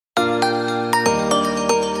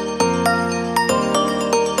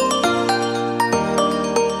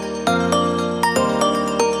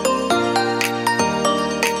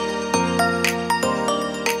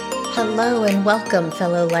and welcome,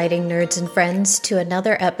 fellow lighting nerds and friends, to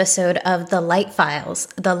another episode of The Light Files,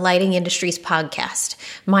 the lighting industry's podcast.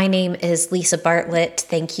 My name is Lisa Bartlett.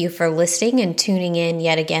 Thank you for listening and tuning in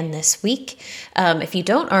yet again this week. If you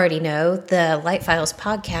don't already know, the Light Files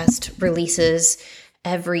podcast releases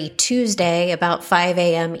every Tuesday about 5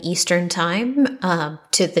 a.m. Eastern Time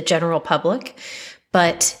to the general public.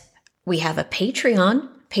 But we have a Patreon,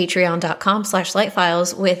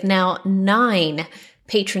 patreon.com/lightfiles, with now 9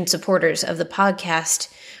 patron supporters of the podcast.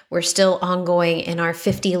 We're still ongoing in our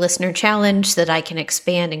 50 listener challenge so that I can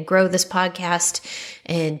expand and grow this podcast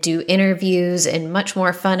and do interviews and much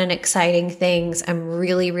more fun and exciting things. I'm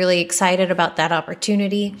really excited about that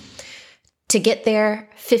opportunity. To get there,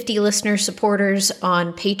 50 listener supporters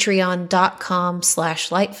on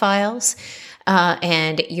patreon.com/lightfiles.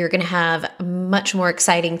 And you're going to have much more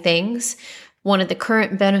exciting things. One of the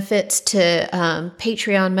current benefits to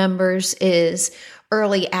Patreon members is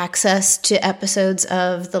early access to episodes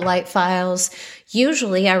of the Light Files.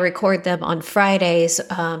 Usually I record them on Fridays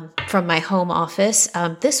from my home office.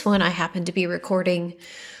 This one I happen to be recording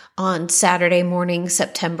on Saturday morning,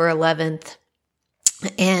 September 11th.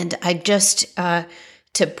 And I just, to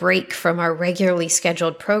break from our regularly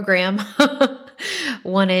scheduled program,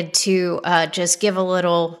 wanted to just give a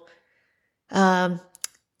little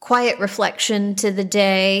quiet reflection to the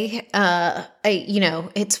day.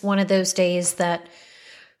 It's one of those days that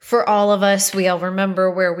for all of us, we all remember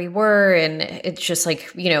where we were, and it's just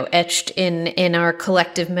like, etched in our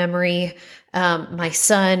collective memory. My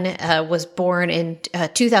son was born in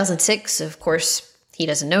 2006. Of course, he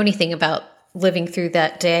doesn't know anything about living through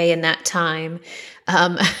that day and that time.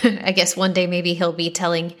 I guess one day maybe he'll be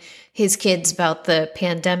telling his kids about the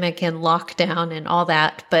pandemic and lockdown and all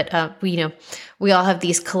that. But, we all have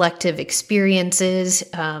these collective experiences.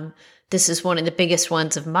 This is one of the biggest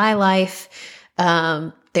ones of my life.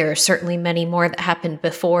 There are certainly many more that happened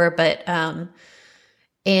before, but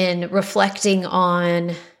in reflecting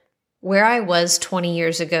on where I was 20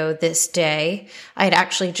 years ago this day, I had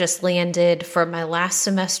actually just landed for my last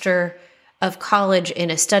semester of college in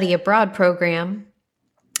a study abroad program.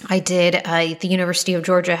 I did. The University of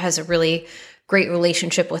Georgia has a really great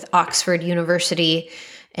relationship with Oxford University.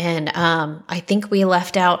 And I think we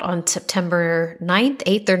left out on September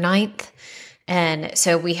 8th or 9th. And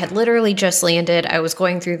so we had literally just landed. I was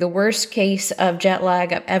going through the worst case of jet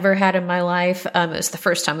lag I've ever had in my life. It was the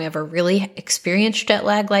first time I ever really experienced jet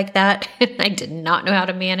lag like that. And I did not know how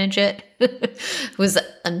to manage it. It was an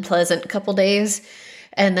unpleasant couple days.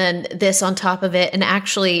 And then this on top of it, and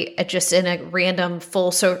actually just in a random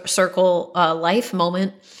full circle life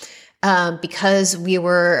moment, because we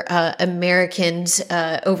were Americans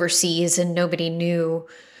overseas and nobody knew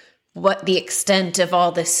what the extent of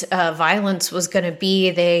all this violence was going to be.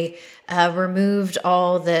 They removed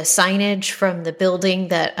all the signage from the building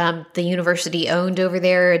that the university owned over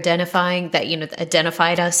there,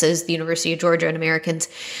 identified us as the University of Georgia and Americans.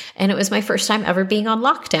 And it was my first time ever being on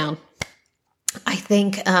lockdown. I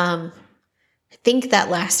think that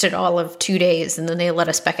lasted all of 2 days, and then they let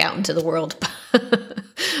us back out into the world.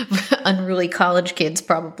 Unruly college kids,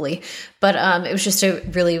 probably. But it was just a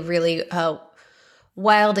really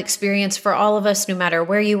wild experience for all of us, no matter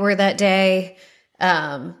where you were that day,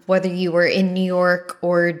 whether you were in New York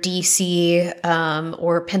or DC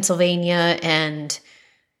or Pennsylvania, and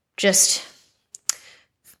just...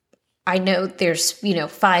 I know there's,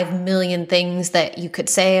 5 million things that you could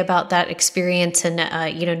say about that experience, and,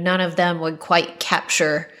 none of them would quite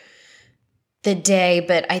capture the day.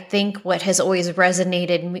 But I think what has always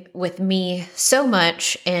resonated with me so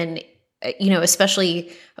much, and, especially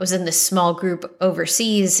I was in this small group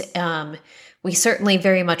overseas, we certainly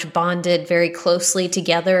very much bonded very closely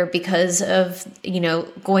together because of,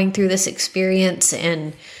 going through this experience.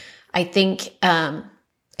 And I think,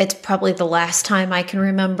 it's probably the last time I can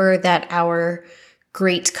remember that our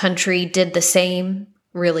great country did the same,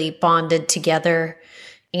 really bonded together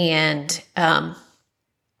and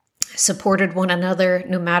supported one another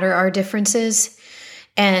no matter our differences.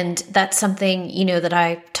 And that's something, that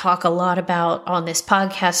I talk a lot about on this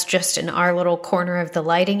podcast, just in our little corner of the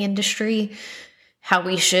lighting industry, how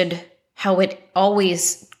it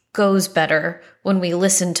always goes better when we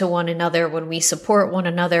listen to one another, when we support one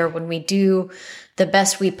another, when we do the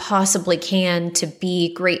best we possibly can to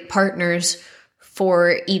be great partners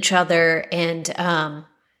for each other. And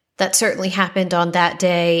that certainly happened on that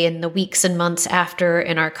day and the weeks and months after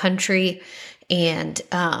in our country. And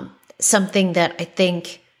something that I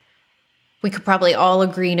think we could probably all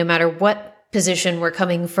agree, no matter what position we're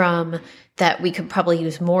coming from, that we could probably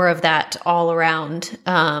use more of that all around.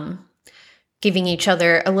 Giving each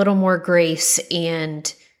other a little more grace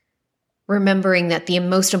and remembering that the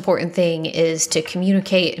most important thing is to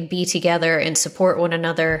communicate and be together and support one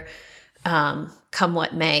another, come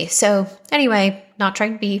what may. So anyway, not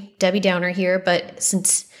trying to be Debbie Downer here, but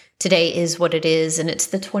since today is what it is and it's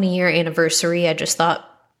the 20-year anniversary, I just thought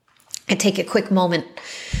I'd take a quick moment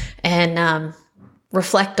and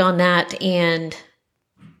reflect on that and,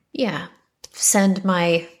 send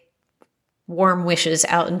my warm wishes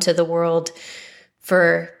out into the world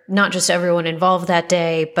for not just everyone involved that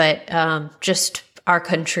day, but just our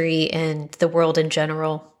country and the world in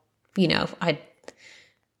general. I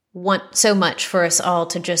want so much for us all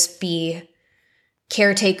to just be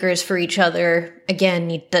caretakers for each other.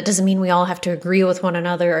 Again, that doesn't mean we all have to agree with one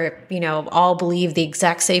another or, all believe the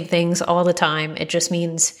exact same things all the time. It just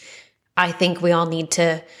means I think we all need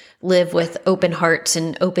to live with open hearts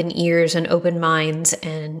and open ears and open minds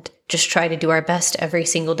and just try to do our best every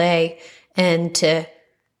single day and to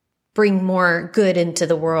bring more good into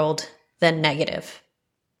the world than negative.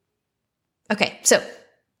 Okay, so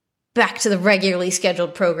back to the regularly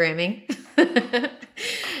scheduled programming. I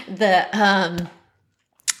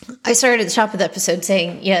started at the top of the episode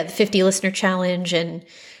saying, the 50 listener challenge and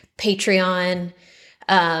Patreon.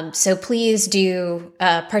 So please do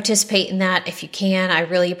participate in that if you can. I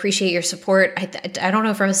really appreciate your support. I don't know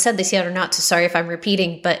if I said this yet or not, so sorry if I'm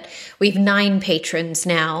repeating, but we have 9 patrons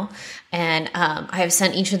now, and I have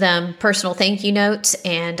sent each of them personal thank you notes,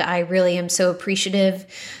 and I really am so appreciative.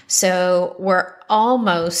 So we're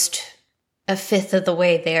almost a fifth of the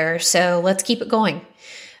way there, so let's keep it going.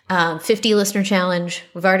 50 listener challenge.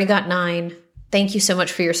 We've already got 9. Thank you so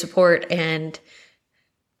much for your support, and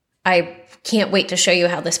I can't wait to show you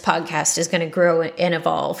how this podcast is going to grow and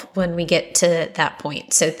evolve when we get to that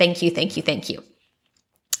point. So thank you, thank you, thank you.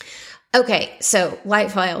 Okay, so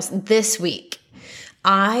Light Files this week.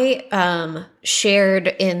 I shared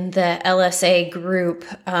in the LSA group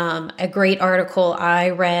a great article I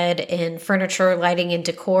read in Furniture, Lighting, and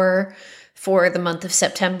Decor for the month of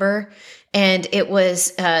September. And it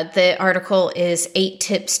was, the article is 8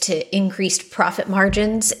 tips to increased profit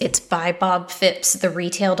margins. It's by Bob Phipps, the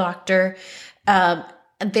retail doctor.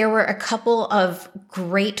 There were a couple of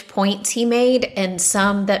great points he made and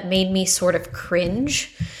some that made me sort of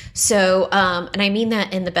cringe. So, and I mean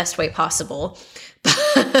that in the best way possible.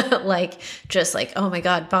 just like, oh my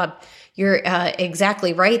God, Bob, you're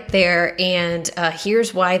exactly right there. And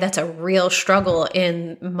here's why that's a real struggle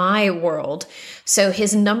in my world. So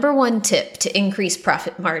his number one tip to increase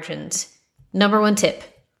profit margins, number one tip,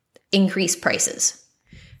 increase prices.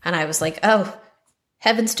 And I was like, oh,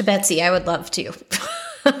 heavens to Betsy, I would love to.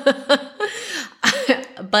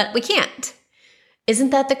 But we can't.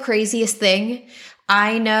 Isn't that the craziest thing?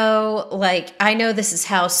 I know this is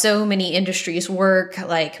how so many industries work.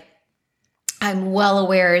 I'm well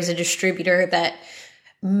aware as a distributor that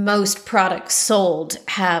most products sold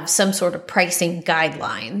have some sort of pricing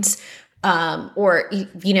guidelines, or,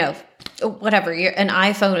 whatever. An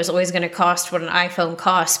iPhone is always going to cost what an iPhone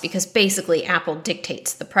costs because basically Apple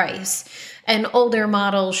dictates the price. And older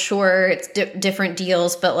models, sure, it's different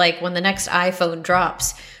deals, but when the next iPhone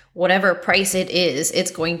drops, whatever price it is,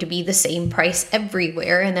 it's going to be the same price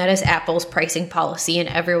everywhere. And that is Apple's pricing policy, and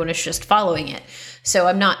everyone is just following it. So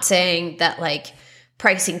I'm not saying that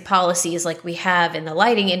pricing policies like we have in the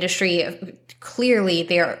lighting industry, clearly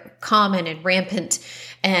they're common and rampant.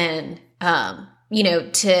 And,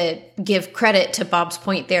 to give credit to Bob's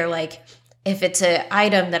point there, if it's an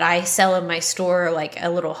item that I sell in my store, like a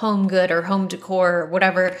little home good or home decor or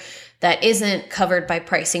whatever, that isn't covered by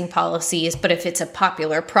pricing policies, but if it's a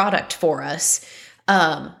popular product for us,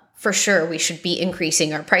 for sure we should be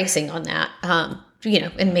increasing our pricing on that,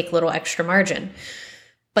 and make a little extra margin.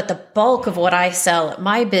 But the bulk of what I sell at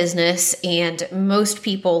my business, and most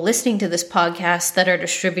people listening to this podcast that are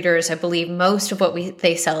distributors, I believe most of what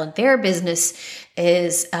they sell in their business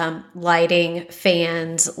is lighting,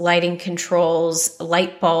 fans, lighting controls,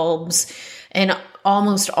 light bulbs, and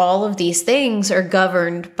almost all of these things are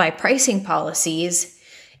governed by pricing policies.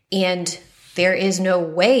 And there is no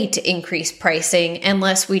way to increase pricing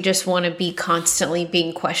unless we just want to be constantly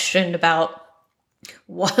being questioned about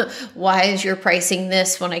why is your pricing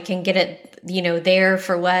this when I can get it, there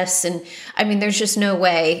for less? And I mean, there's just no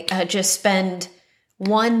way. Just spend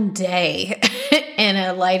one day in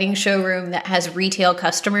a lighting showroom that has retail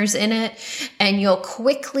customers in it, and you'll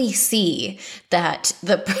quickly see that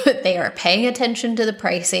they are paying attention to the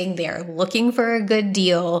pricing. They are looking for a good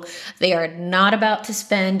deal. They are not about to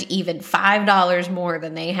spend even $5 more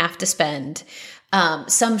than they have to spend.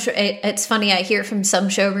 It's funny. I hear from some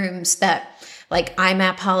showrooms that like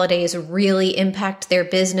IMAP holidays really impact their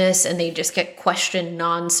business and they just get questioned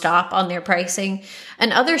nonstop on their pricing.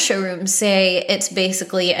 And other showrooms say it's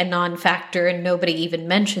basically a non-factor and nobody even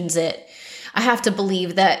mentions it. I have to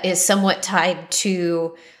believe that is somewhat tied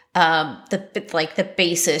to the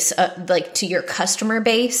basis, like to your customer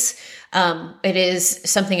base. It is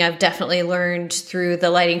something I've definitely learned through the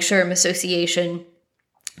Lighting Showroom Association,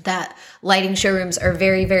 that lighting showrooms are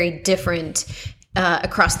very, very different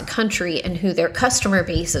across the country and who their customer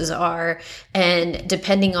bases are. And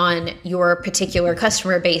depending on your particular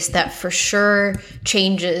customer base, that for sure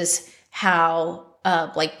changes how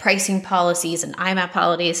like pricing policies and IMAP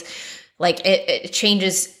holidays, like it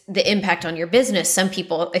changes the impact on your business. Some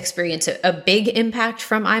people experience a big impact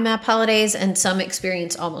from IMAP holidays and some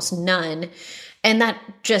experience almost none. And that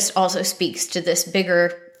just also speaks to this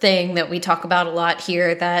bigger thing that we talk about a lot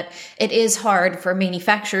here, that it is hard for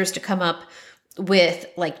manufacturers to come up with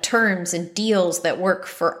like terms and deals that work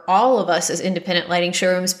for all of us as independent lighting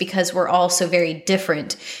showrooms, because we're all so very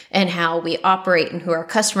different in how we operate and who our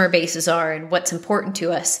customer bases are and what's important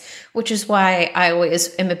to us, which is why I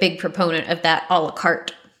always am a big proponent of that a la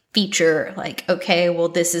carte feature. Like, okay, well,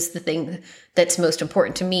 this is the thing that's most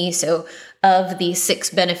important to me. So of the 6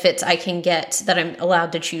 benefits I can get that I'm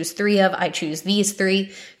allowed to choose 3 of, I choose these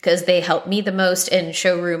 3 because they help me the most. And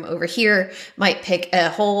showroom over here might pick a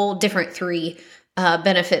whole different 3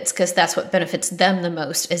 benefits because that's what benefits them the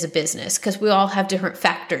most as a business, because we all have different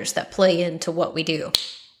factors that play into what we do.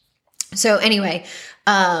 So anyway,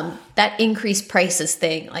 that increased prices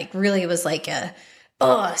thing like really was like a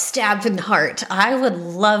stab in the heart. I would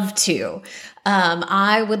love to.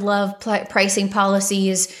 I would love pricing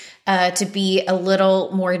policies to be a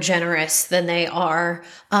little more generous than they are.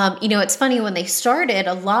 It's funny, when they started,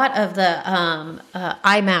 a lot of the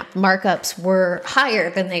IMAP markups were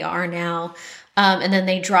higher than they are now. And then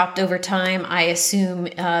they dropped over time, I assume,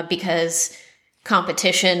 because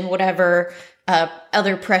competition, whatever,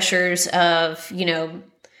 other pressures of,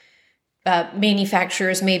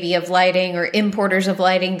 manufacturers maybe of lighting or importers of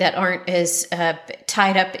lighting that aren't as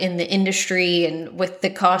tied up in the industry and with the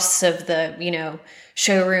costs of the,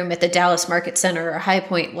 showroom at the Dallas Market Center or High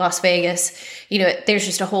Point, Las Vegas. There's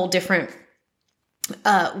just a whole different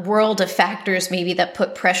world of factors maybe that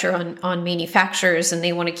put pressure on manufacturers, and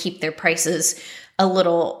they want to keep their prices a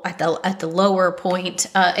little at the lower point.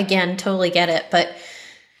 Again, totally get it, but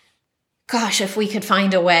gosh, if we could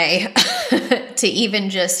find a way to even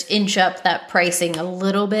just inch up that pricing a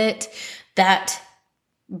little bit, that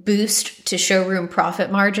boost to showroom profit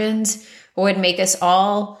margins would make us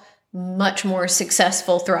all much more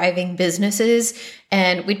successful, thriving businesses,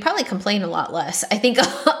 and we'd probably complain a lot less. I think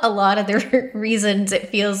a lot of the reasons it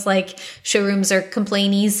feels like showrooms are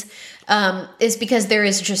complainies is because there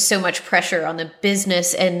is just so much pressure on the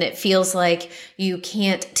business, and it feels like you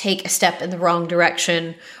can't take a step in the wrong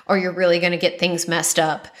direction or you're really going to get things messed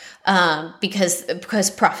up because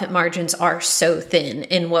profit margins are so thin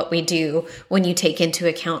in what we do when you take into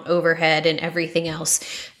account overhead and everything else.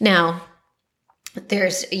 Now,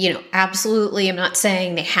 there's, absolutely, I'm not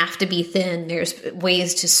saying they have to be thin. There's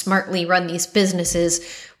ways to smartly run these businesses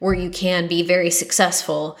where you can be very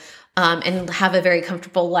successful and have a very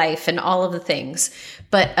comfortable life and all of the things.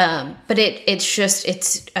 But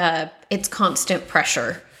it's constant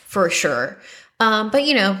pressure for sure. But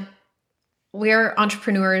we're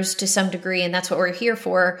entrepreneurs to some degree, and that's what we're here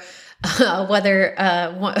for. Whether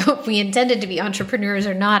we intended to be entrepreneurs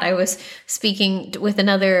or not. I was speaking with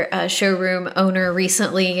another showroom owner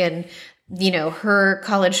recently, and her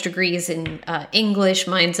college degrees in English,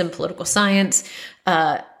 mine's in political science.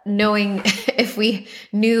 Knowing if we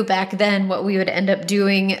knew back then what we would end up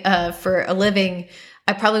doing for a living,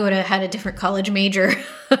 I probably would have had a different college major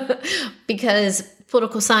because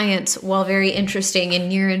political science, while very interesting and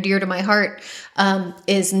near and dear to my heart,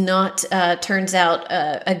 is not, turns out,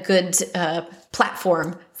 a good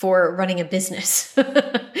platform for running a business.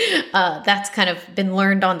 That's kind of been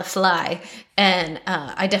learned on the fly. And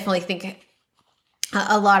I definitely think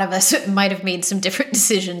a lot of us might have made some different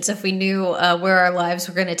decisions if we knew where our lives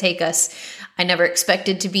were going to take us. I never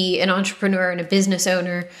expected to be an entrepreneur and a business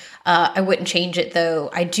owner. I wouldn't change it, though.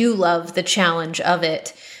 I do love the challenge of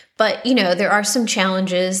it. But, there are some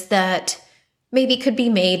challenges that maybe could be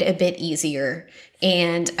made a bit easier.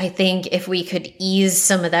 And I think if we could ease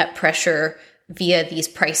some of that pressure via these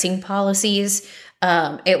pricing policies,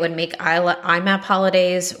 it would make IMAP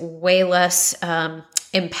holidays way less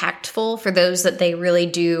impactful for those that they really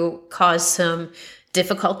do cause some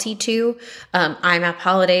difficulty to. IMAP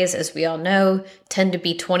holidays, as we all know, tend to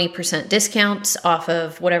be 20% discounts off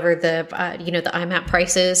of whatever the IMAP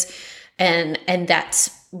price is. And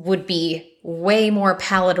that's would be way more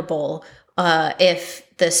palatable if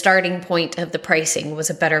the starting point of the pricing was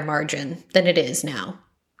a better margin than it is now.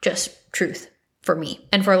 Just truth for me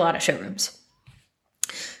and for a lot of showrooms.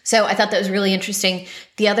 So I thought that was really interesting.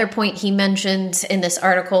 The other point he mentioned in this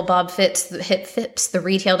article, Bob Phipps, the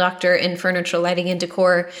retail doctor in furniture, lighting, and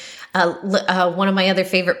decor, one of my other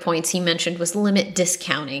favorite points he mentioned was limit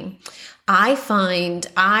discounting. I find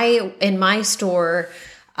in my store,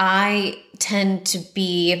 I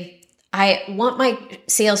want my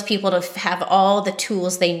salespeople to have all the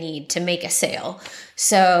tools they need to make a sale.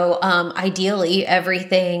 So ideally,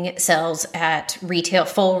 everything sells at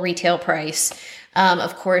full retail price.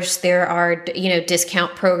 Of course, there are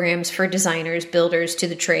discount programs for designers, builders, to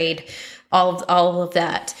the trade, all of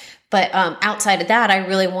that. But outside of that, I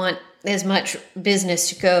really want as much business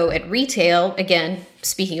to go at retail. Again,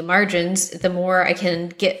 speaking of margins, the more I can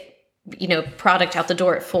get product out the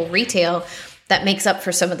door at full retail, that makes up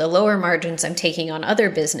for some of the lower margins I'm taking on other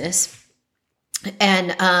business.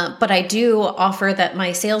 And but I do offer that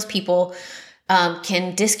my salespeople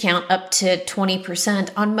can discount up to 20%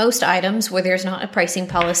 on most items where there's not a pricing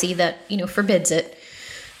policy that forbids it.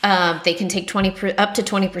 They can take up to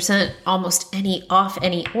 20% almost off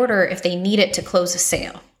any order if they need it to close a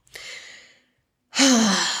sale.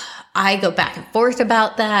 I go back and forth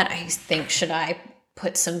about that. I think, should I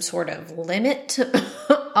put some sort of limit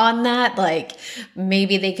on that? Like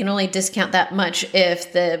maybe they can only discount that much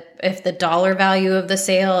if the dollar value of the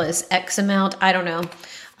sale is X amount. I don't know.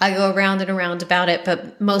 I go around and around about it,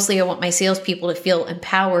 but mostly I want my salespeople to feel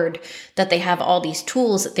empowered that they have all these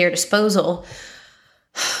tools at their disposal.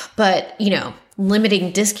 But,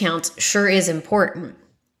 limiting discounts sure is important.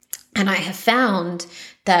 And I have found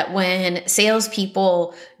that when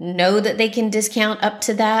salespeople know that they can discount up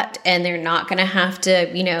to that and they're not going to have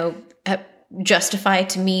to, justify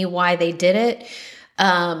to me why they did it,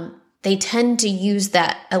 they tend to use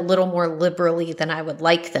that a little more liberally than I would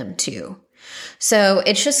like them to. So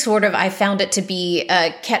it's just I found it to be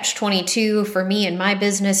a catch-22 for me in my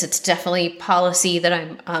business. It's definitely policy that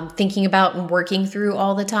I'm thinking about and working through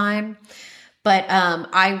all the time. But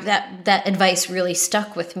that advice really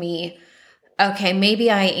stuck with me. Okay,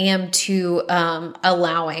 maybe I am too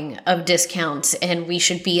allowing of discounts, and we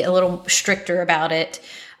should be a little stricter about it.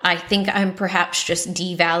 I think I'm perhaps just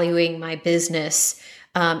devaluing my business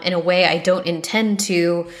in a way I don't intend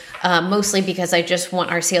to, mostly because I just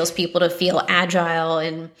want our salespeople to feel agile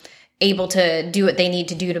and able to do what they need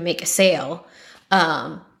to do to make a sale.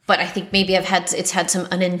 But I think maybe it's had some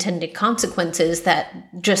unintended consequences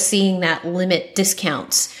that just seeing that limit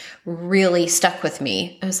discounts really stuck with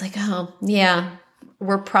me. I was like, oh yeah,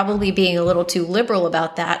 we're probably being a little too liberal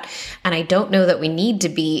about that. And I don't know that we need to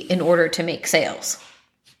be in order to make sales.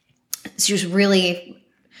 It's just really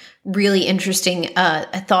interesting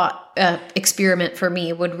a thought experiment for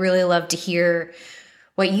me. Would really love to hear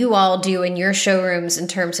what you all do in your showrooms in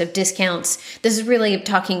terms of discounts. This is really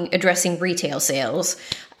addressing retail sales.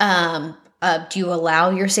 Do you allow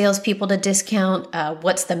your salespeople to discount?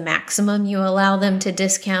 What's the maximum you allow them to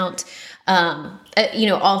discount?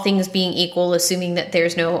 All things being equal, assuming that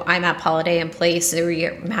there's no IMAP holiday in place or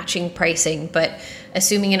you're matching pricing, but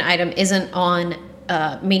assuming an item isn't on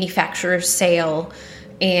manufacturer's sale,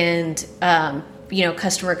 and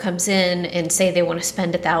customer comes in and say they want to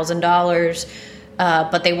spend $1,000,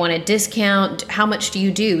 but they want a discount. How much do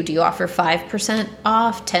you do? Do you offer 5%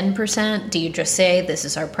 off, 10%? Do you just say this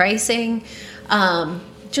is our pricing?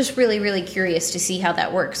 Just really, really curious to see how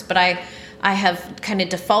that works. But I have kind of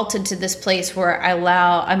defaulted to this place where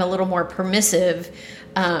I'm a little more permissive,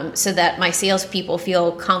 so that my salespeople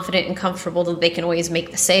feel confident and comfortable that they can always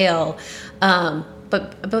make the sale.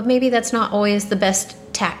 But maybe that's not always the best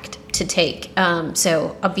tact to take.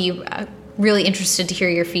 So I'll be really interested to hear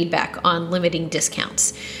your feedback on limiting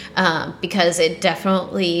discounts, because it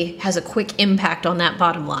definitely has a quick impact on that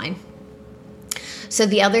bottom line. So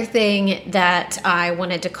the other thing that I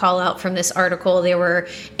wanted to call out from this article, there were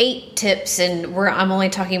 8 tips, and I'm only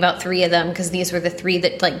talking about 3 of them because these were the 3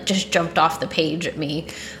 that just jumped off the page at me.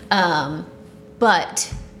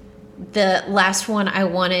 But the last one I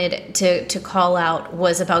wanted to call out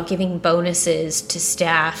was about giving bonuses to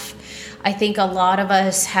staff. I think a lot of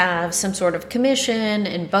us have some sort of commission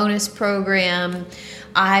and bonus program.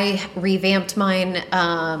 I revamped mine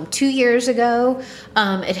 2 years ago.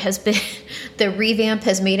 The revamp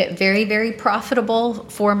has made it very, very profitable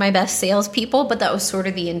for my best salespeople, but that was sort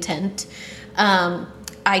of the intent.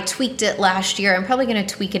 I tweaked it last year. I'm probably going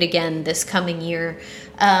to tweak it again this coming year,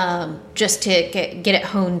 just to get it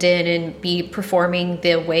honed in and be performing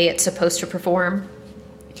the way it's supposed to perform.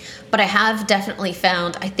 But I have definitely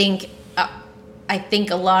found, I think I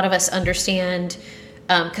think a lot of us understand,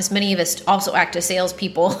 because many of us also act as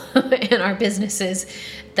salespeople in our businesses,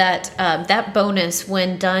 that that bonus,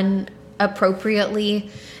 when done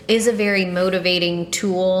appropriately, is a very motivating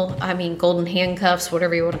tool. I mean, golden handcuffs,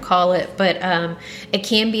 whatever you want to call it, but it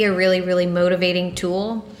can be a really, really motivating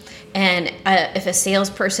tool. And if a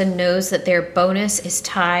salesperson knows that their bonus is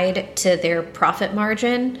tied to their profit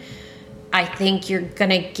margin, I think you're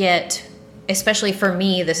going to get, especially for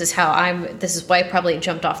me, this is why I probably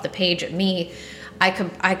jumped off the page at me. I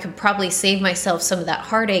could probably save myself some of that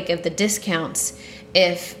heartache of the discounts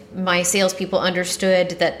if my salespeople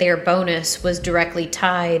understood that their bonus was directly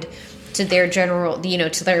tied to their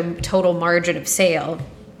to their total margin of sale.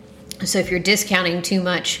 So if you're discounting too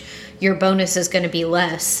much, your bonus is going to be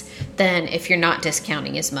less than if you're not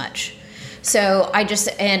discounting as much. So I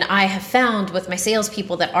have found with my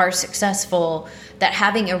salespeople that are successful that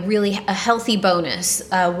having a healthy bonus,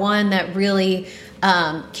 one that really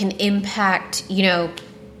can impact,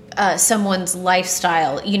 someone's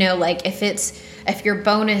lifestyle, like if your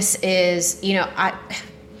bonus is,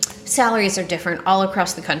 salaries are different all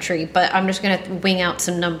across the country, but I'm just going to wing out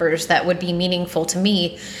some numbers that would be meaningful to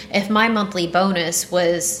me. If my monthly bonus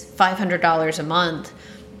was $500 a month,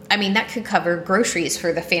 I mean, that could cover groceries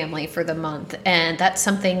for the family for the month. And that's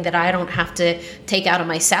something that I don't have to take out of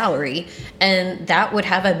my salary. And that would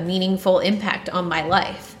have a meaningful impact on my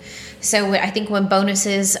life. So I think when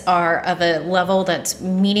bonuses are of a level that's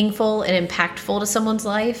meaningful and impactful to someone's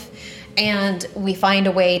life, and we find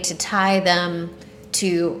a way to tie them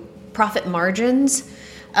to profit margins,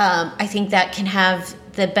 I think that can have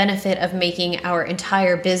the benefit of making our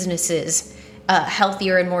entire businesses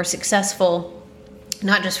healthier and more successful,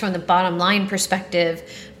 not just from the bottom line perspective,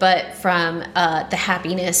 but from the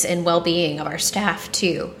happiness and well-being of our staff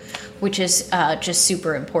too, which is just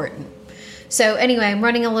super important. So anyway, I'm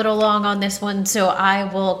running a little long on this one, so I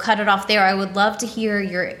will cut it off there. I would love to hear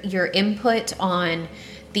your input on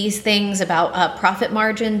these things about profit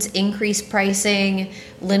margins, increased pricing,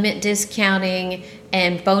 limit discounting,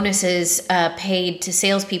 and bonuses paid to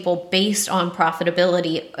salespeople based on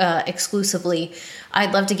profitability exclusively.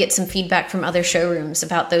 I'd love to get some feedback from other showrooms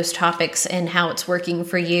about those topics and how it's working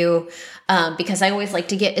for you, because I always like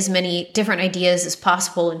to get as many different ideas as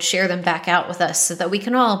possible and share them back out with us so that we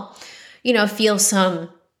can all, feel some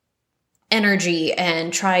energy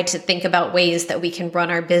and try to think about ways that we can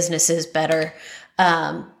run our businesses better.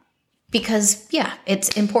 Because it's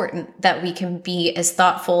important that we can be as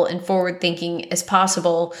thoughtful and forward thinking as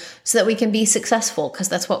possible so that we can be successful, because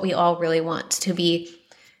that's what we all really want, to be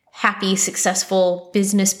happy, successful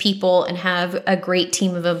business people and have a great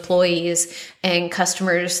team of employees and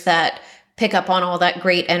customers that pick up on all that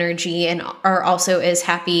great energy and are also as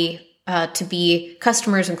happy to be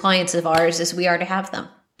customers and clients of ours as we are to have them.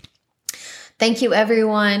 Thank you,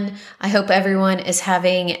 everyone. I hope everyone is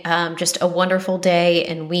having just a wonderful day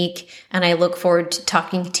and week, and I look forward to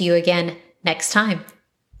talking to you again next time.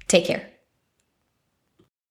 Take care.